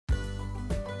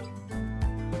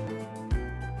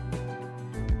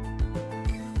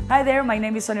Hi there, my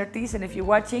name is Sonia Ortiz, and if you're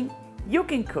watching, you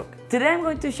can cook. Today I'm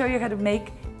going to show you how to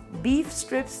make beef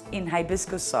strips in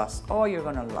hibiscus sauce. Oh, you're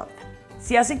gonna love them.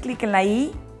 Si hacen clic en la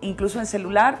I, incluso en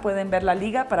celular, pueden ver la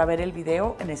liga para ver el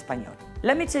video en español.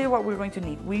 Let me tell you what we're going to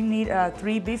need. We need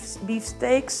 3 beef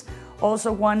steaks,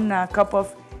 also 1 cup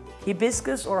of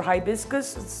hibiscus or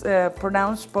hibiscus. It's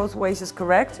pronounced both ways is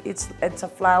correct. It's a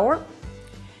flour.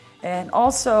 And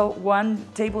also 1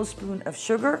 tablespoon of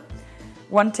sugar,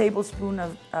 1 tablespoon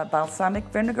of balsamic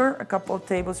vinegar, a couple of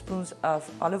tablespoons of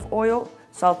olive oil,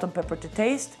 salt and pepper to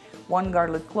taste, 1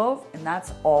 garlic clove, and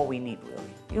that's all we need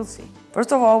really. You'll see.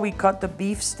 First of all, we cut the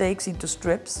beef steaks into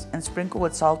strips and sprinkle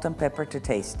with salt and pepper to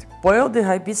taste. Boil the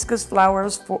hibiscus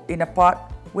flowers in a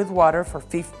pot with water for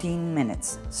 15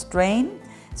 minutes. Strain,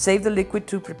 save the liquid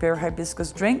to prepare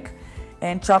hibiscus drink,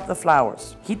 and chop the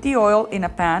flowers. Heat the oil in a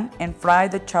pan and fry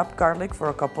the chopped garlic for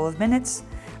a couple of minutes.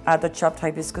 Add the chopped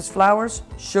hibiscus flowers,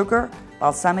 sugar,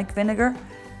 balsamic vinegar,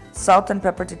 salt and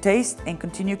pepper to taste, and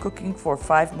continue cooking for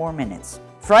 5 more minutes.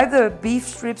 Fry the beef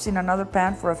strips in another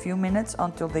pan for a few minutes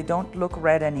until they don't look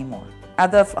red anymore.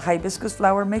 Add the hibiscus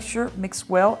flour mixture, mix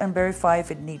well, and verify if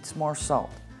it needs more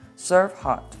salt. Serve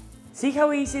hot. See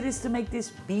how easy it is to make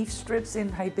these beef strips in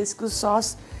hibiscus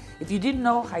sauce? If you didn't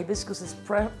know, hibiscus is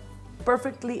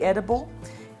perfectly edible,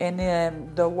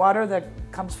 and the water that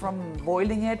comes from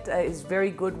boiling it is very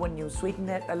good when you sweeten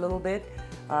it a little bit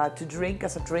to drink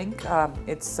as a drink.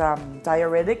 It's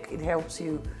diuretic. It helps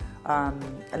you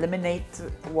eliminate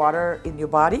water in your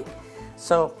body.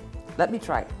 So let me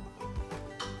try it.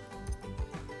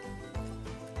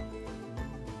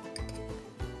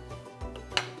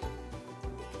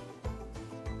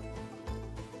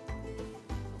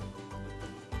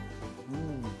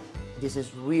 This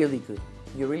is really good.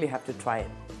 You really have to try it.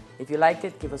 If you liked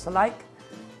it, give us a like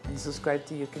and subscribe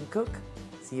to You Can Cook.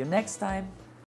 See you next time.